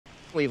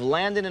We've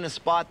landed in a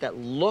spot that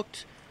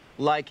looked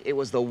like it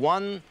was the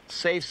one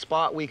safe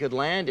spot we could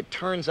land. It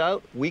turns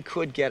out we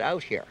could get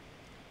out here.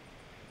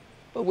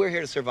 But we're here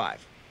to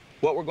survive.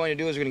 What we're going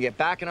to do is we're going to get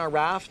back in our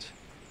raft,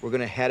 we're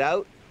going to head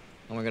out,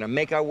 and we're going to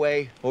make our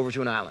way over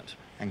to an island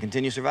and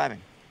continue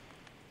surviving.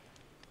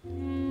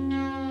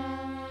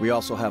 We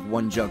also have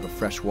 1 jug of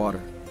fresh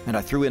water, and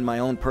I threw in my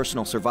own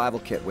personal survival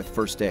kit with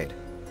first aid.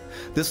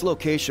 This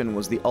location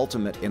was the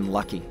ultimate in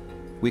lucky.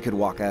 We could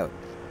walk out.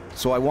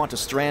 So I want to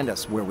strand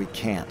us where we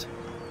can't.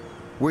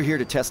 We're here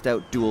to test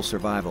out dual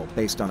survival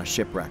based on a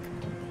shipwreck.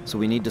 So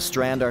we need to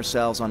strand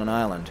ourselves on an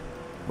island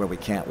where we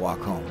can't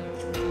walk home.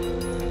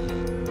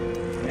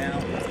 Now,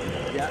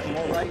 yeah,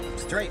 more right,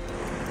 straight.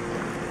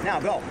 Now,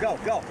 go, go,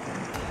 go.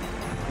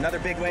 Another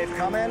big wave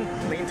coming,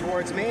 lean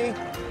towards me.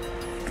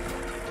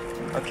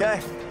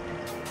 Okay,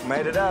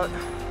 made it out.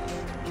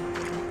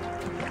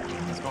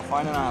 Let's go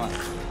find an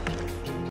island.